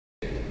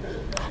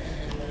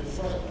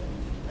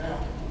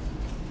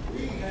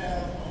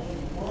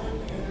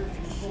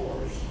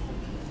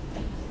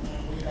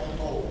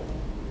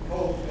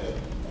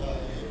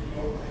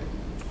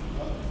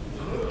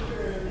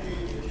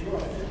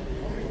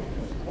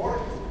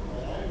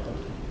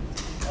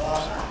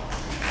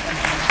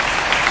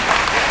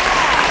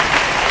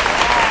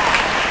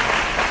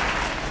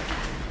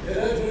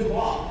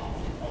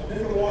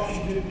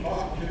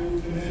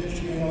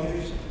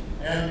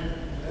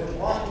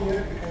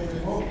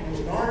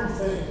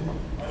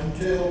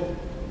until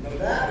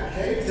Nevada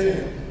caves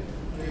in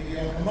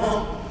the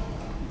amount.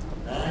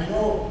 Now I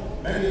know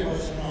many of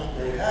us are not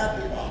very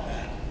happy about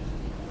that.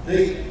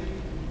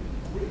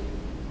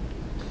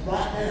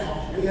 Right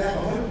now, we have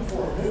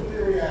 104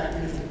 nuclear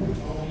reactors that put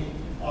only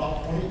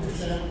about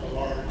 20% of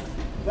our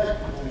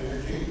electrical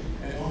energy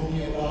and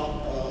only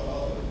about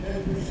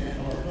 10%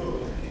 of our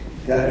total energy.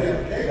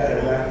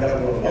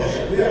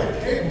 We are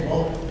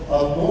capable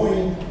of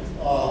going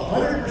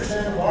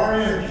 100% of our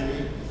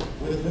energy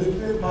with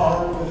nuclear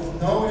power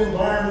with no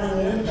environmental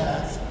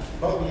impacts,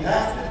 but we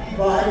have to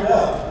divide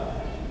up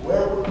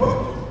where we're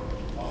putting them.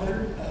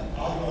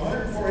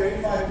 104,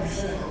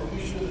 85% are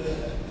east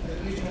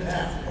of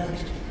half the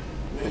country.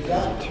 We've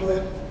got to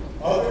put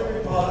other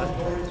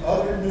repositories,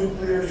 other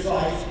nuclear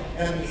sites,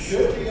 and it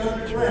should be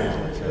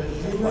underground,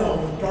 because as you know,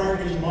 when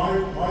targeting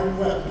modern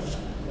weapons,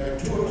 they're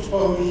too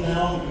exposed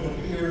now and going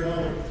to be here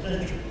another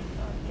century.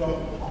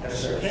 So, yes,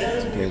 sir.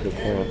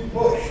 Can we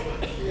push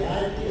the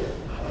idea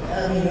of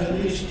having at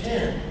least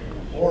 10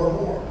 or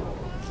more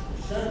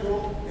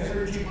central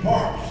energy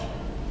parks,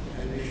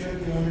 and they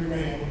should be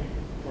underground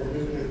for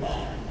nuclear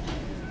power?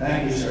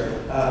 Thank you, sir.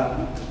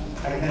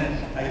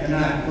 I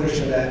cannot push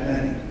for that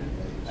many.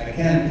 I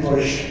can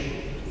push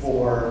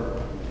for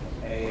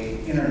a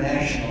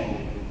international,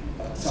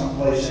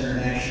 someplace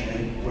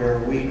internationally where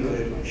we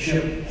could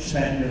ship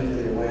spent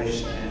nuclear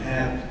waste and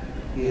have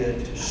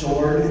it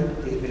stored,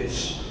 if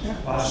it's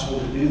possible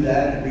to do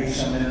that, and reach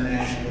some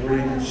international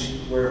agreements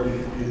where we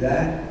could do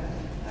that.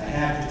 I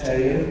have to tell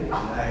you,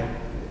 my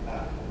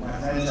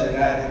friends, I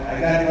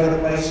got to go to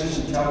places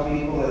and tell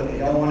people that they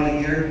don't want to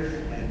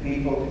hear, and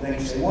people think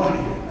they want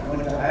to hear. I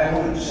went to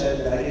Iowa and said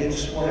that I didn't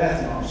support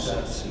ethanol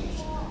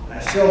subsidies. I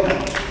still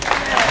don't.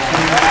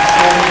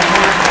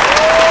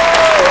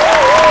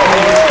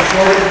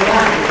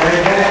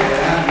 Very badly.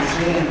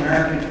 Obviously, an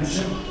American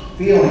consumer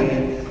feeling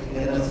it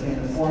in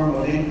the form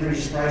of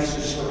increased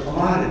prices for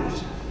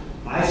commodities.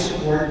 I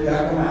support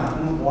Yucca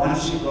Mountain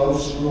once it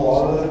goes through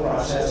all of the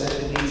process that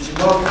it needs to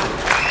go through.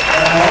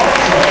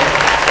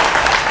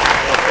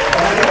 But I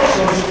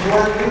also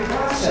support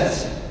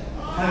reprocessing.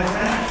 My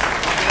friend,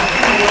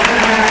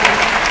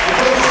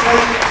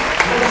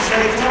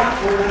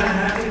 we're going to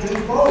have to do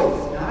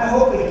both. Now, I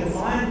hope we can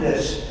find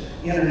this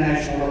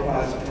international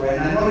repository.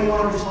 And I know you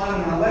want to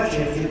respond, and I'll let you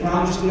if you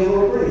promise to be a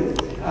little brief.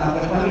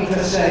 But let me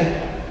just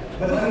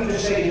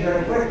say to you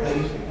very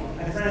quickly,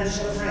 my friends,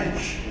 the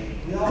French.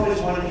 We always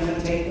want to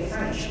imitate the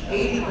French.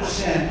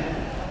 80%,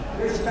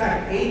 here's the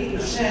fact,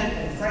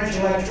 80% of French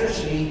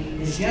electricity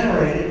is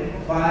generated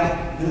by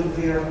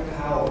nuclear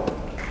power.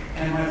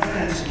 And my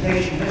friends, in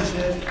case you missed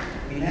it,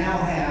 we now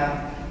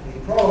have a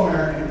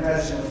pro-American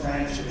president of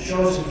France who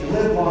shows if you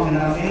live long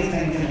enough,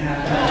 anything can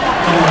happen in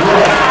the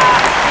world.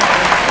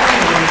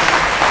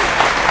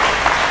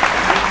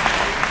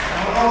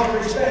 With all due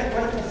respect,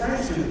 what do the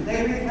French do? They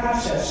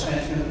reprocess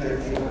spent nuclear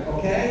fuel,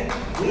 okay?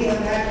 We have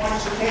had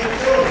once the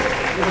capability.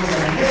 It was a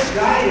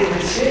misguided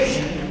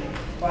decision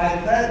by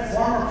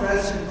former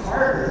President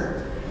Carter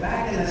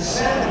back in the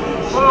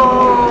 70s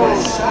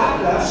that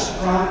stopped us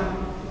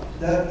from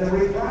the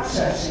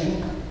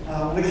reprocessing,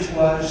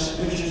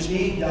 which is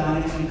being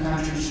done in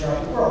countries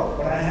throughout the world.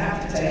 But I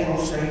have to tell you a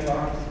little straight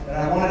talk that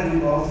I want to do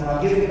both, and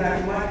I'll give you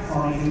back the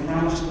microphone if you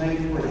promise to make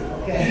it brief,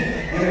 okay?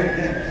 Here,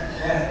 go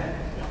ahead.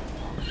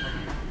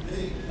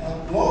 The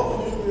Global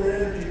Nuclear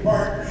Energy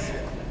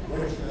Partnership,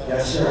 which the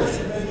Bush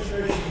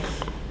administration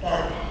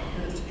started,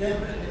 it's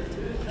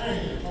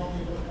tiny, it's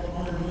only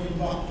 $100 million.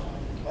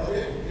 But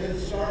it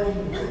is starting to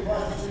be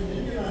processing in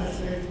the United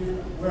States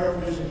where it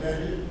was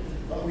invented.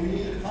 But we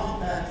need a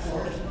compact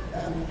source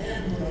that we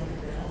can put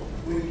underground.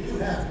 We do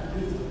have to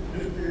do the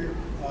nuclear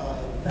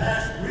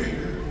fast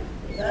breeder.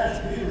 The fast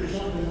breeder is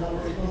something that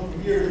we're going for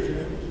years, and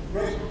it was a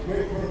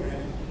great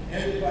program,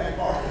 ended by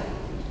Carter.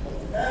 But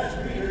the fast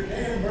breeder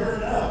can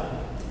burn up.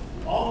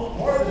 Almost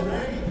more than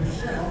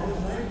 90%,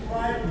 almost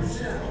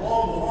 95% of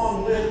all the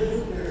long-lived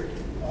nuclear.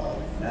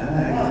 I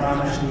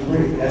promise to be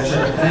brief. Yes,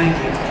 sir. Thank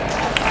you.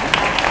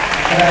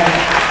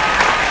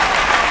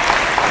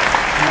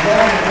 I'm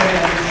going to take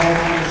up this whole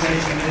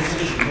conversation on this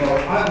issue. Well,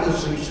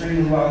 obviously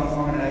extremely well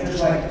informed, and I'd just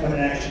like to put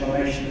an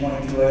exclamation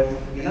point to it.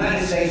 The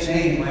United States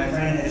Navy, my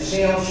friend, has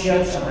sailed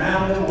ships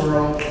around the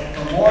world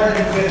for more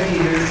than 50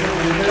 years with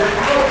nuclear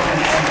power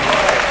plants.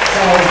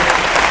 So,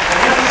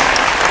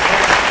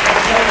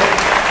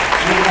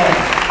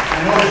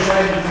 I know it's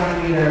right in front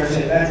of me there, it's a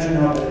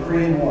veteran of the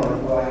Korean War,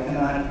 who I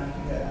cannot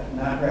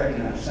not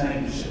recognize.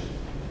 Thank you, sir.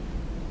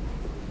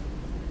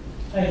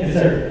 Thank you,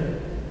 sir.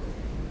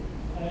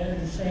 I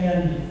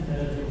understand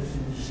there was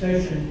some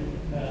discussion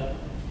about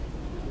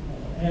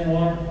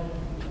Anwar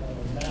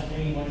not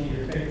being one of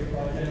your favorite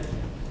projects.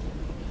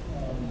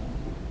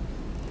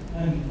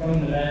 I'm from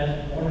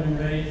Nevada, born and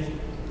raised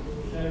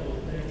several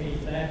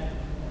decades back.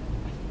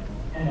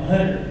 I'm a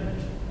hunter,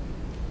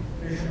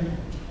 fisherman.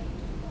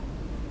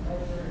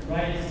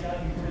 Writing's got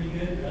me pretty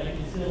good, but I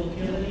can still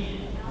kill and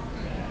eat it.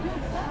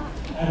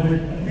 I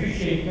would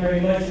appreciate very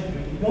much if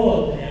we could go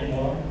up to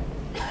Anwar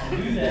and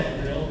do that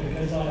drill,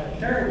 because our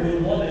caribou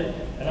love it,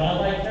 and I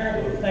like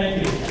caribou. Thank you.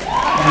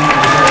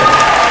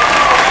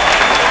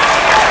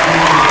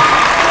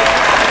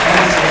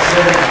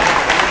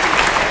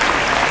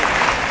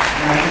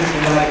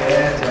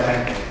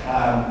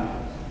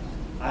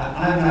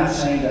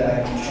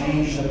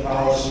 change the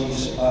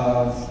policies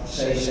of,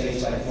 say,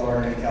 states like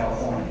Florida and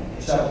California.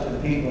 It's up to the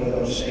people of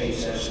those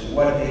states as to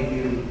what they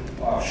do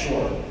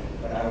offshore.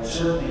 But I would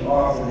certainly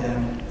offer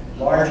them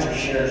larger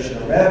shares of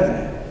the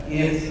revenue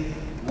if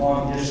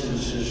long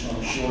distances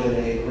from shore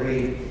they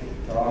agree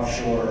to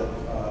offshore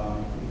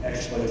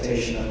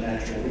exploitation of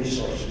natural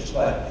resources.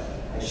 But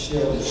I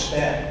still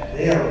respect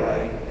their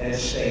right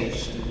as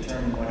states to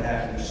determine what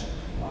happens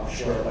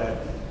offshore. But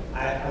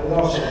I would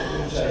also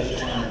emphasize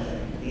just one thing.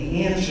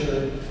 The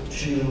answer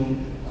to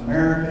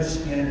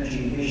America's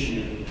energy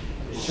issue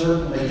is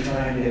certainly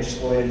trying to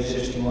exploit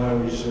existing oil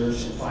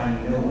reserves and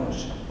finding new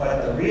ones.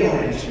 But the real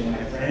answer,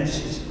 my friends,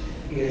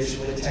 is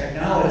with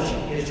technology.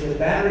 It's with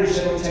batteries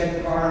that will take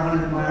the car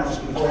 100 miles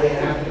before they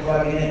have to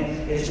plug it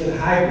in. It's with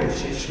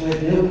hybrids. It's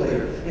with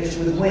nuclear. It's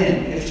with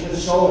wind. It's with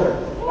solar.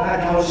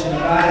 God knows in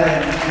Nevada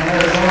and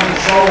Arizona,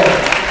 solar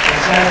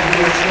is going to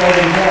be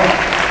exploding more.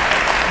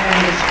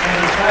 And it's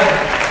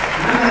vital.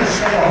 I'm going to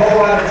spend a whole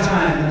lot of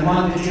time in the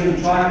month of June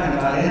talking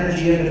about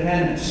energy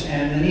independence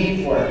and the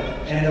need for it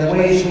and the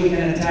ways we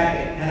can attack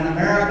it. And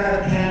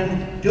America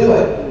can do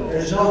it.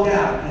 There's no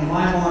doubt in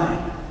my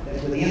mind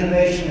that with the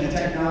innovation and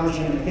technology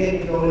and the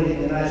capability of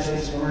the United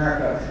States of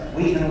America,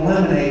 we can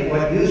eliminate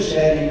what you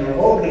said in your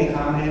opening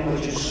comment,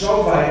 which is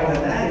so vital,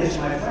 and that is,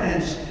 my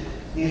friends,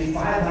 these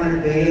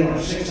 500 billion or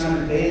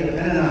 600 billion,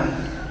 depending on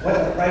what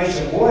the price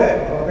of oil,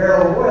 a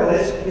barrel of oil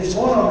is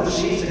going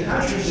overseas to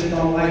countries that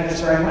don't like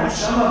us very much.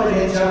 Some of it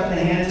ends up in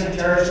the hands of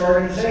terrorist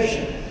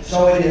organizations.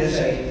 So it is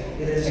a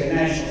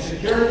national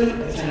security,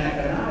 it's an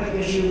economic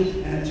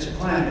issue, and it's a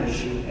climate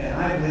issue. And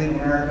I believe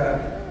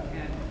America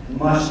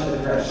must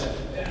address it.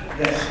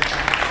 Yes.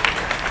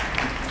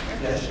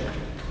 Yes, sir.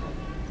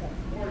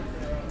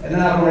 And then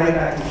I'll go right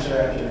back to you,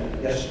 sir, after.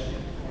 Yes, sir.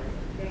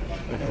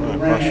 The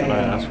question I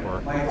asked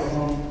for.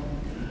 Microphone.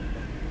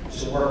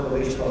 It's the work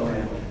release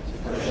program.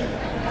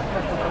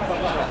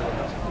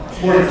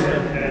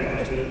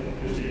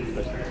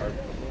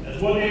 As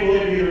one name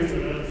will leave to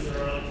another, sir,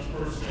 I'll just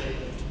first say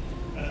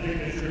that I think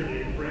they should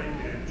be a great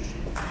damage.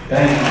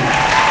 Thank you.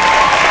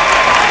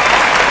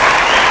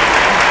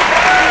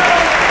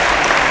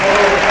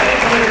 I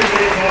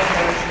didn't talk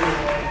about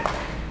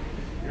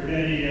your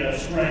many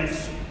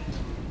strengths.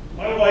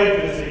 My wife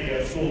is a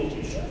school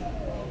teacher,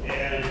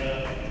 and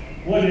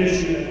one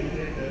issue that we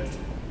think that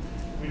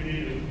we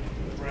need to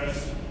address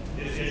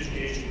is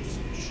education.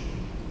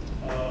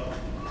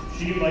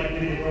 She, like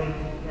many of our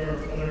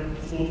other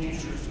school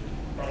teachers,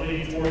 are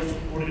leaning towards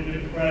supporting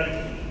Democratic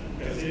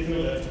because they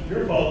feel that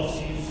your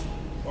policies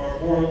are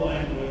more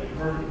aligned with the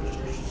current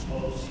administration's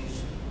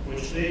policies,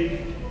 which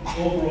they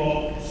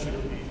overall consider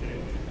to be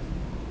failed.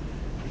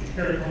 Would you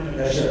care to comment?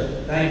 Yes,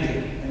 sir. Thank you.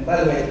 And by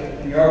the way,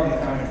 in your opening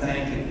comment,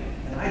 thank you.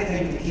 And I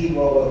think the key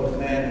role of a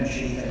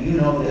commander-in-chief, and you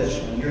know this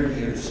from your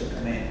years of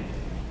command,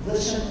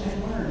 listen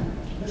and learn.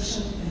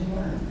 Listen and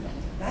learn.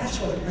 That's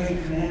what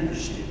great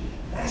commanders do.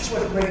 That's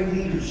what great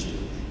leaders do.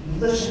 You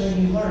listen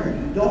and you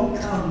learn. You don't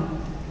come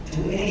to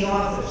any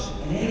office,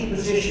 in any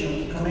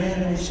position of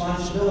command and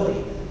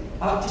responsibility,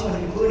 up to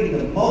and including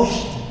the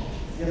most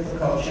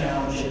difficult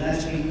challenge, and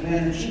that's being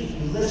commander-in-chief.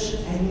 You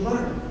listen and you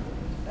learn.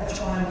 That's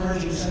why I'm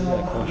urging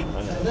Senator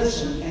Obama to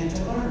listen and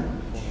to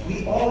learn.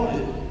 We all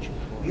do.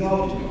 We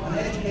all do. On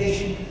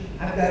education,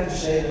 I've got to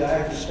say that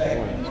I respect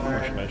and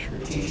admire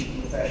the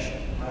teaching profession.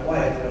 My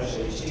wife was a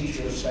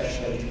teacher of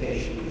special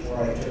education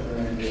before I took her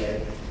into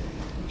a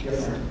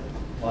different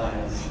line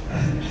of,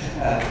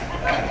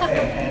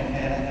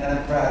 and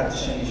I'm proud of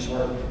Cindy's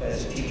work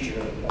as a teacher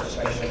of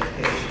special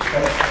education.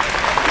 But,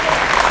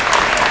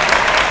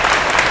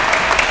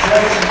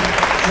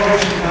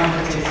 choice and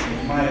competition, in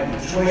my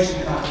opinion, choice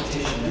and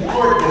competition.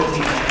 Reward good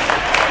teachers.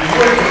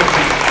 Reward good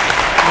teachers.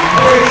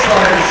 Encourage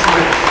charter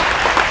schools.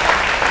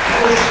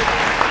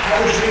 I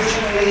was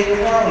recently in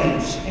New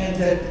Orleans, and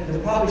the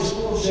public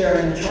schools there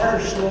and the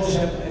charter schools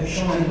have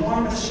shown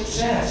enormous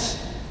success,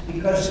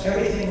 because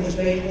everything was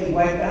basically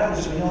wiped out,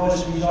 as we know,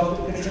 as a result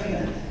of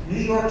Katrina. New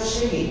York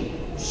City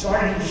is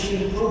starting to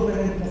see improvement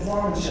in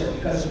performance there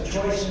because of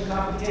choice and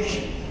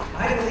competition.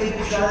 I believe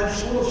in charter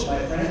schools, my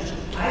friends.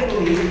 I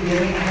believe in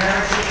giving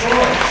parents a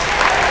choice.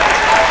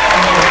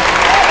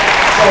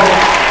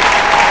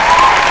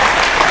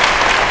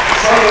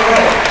 So you're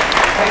right.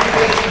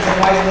 Education is a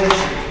vital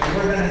issue, and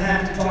we're going to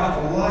have to talk a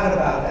lot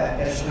about that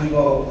as we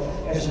go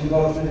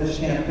through this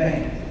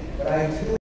campaign. But I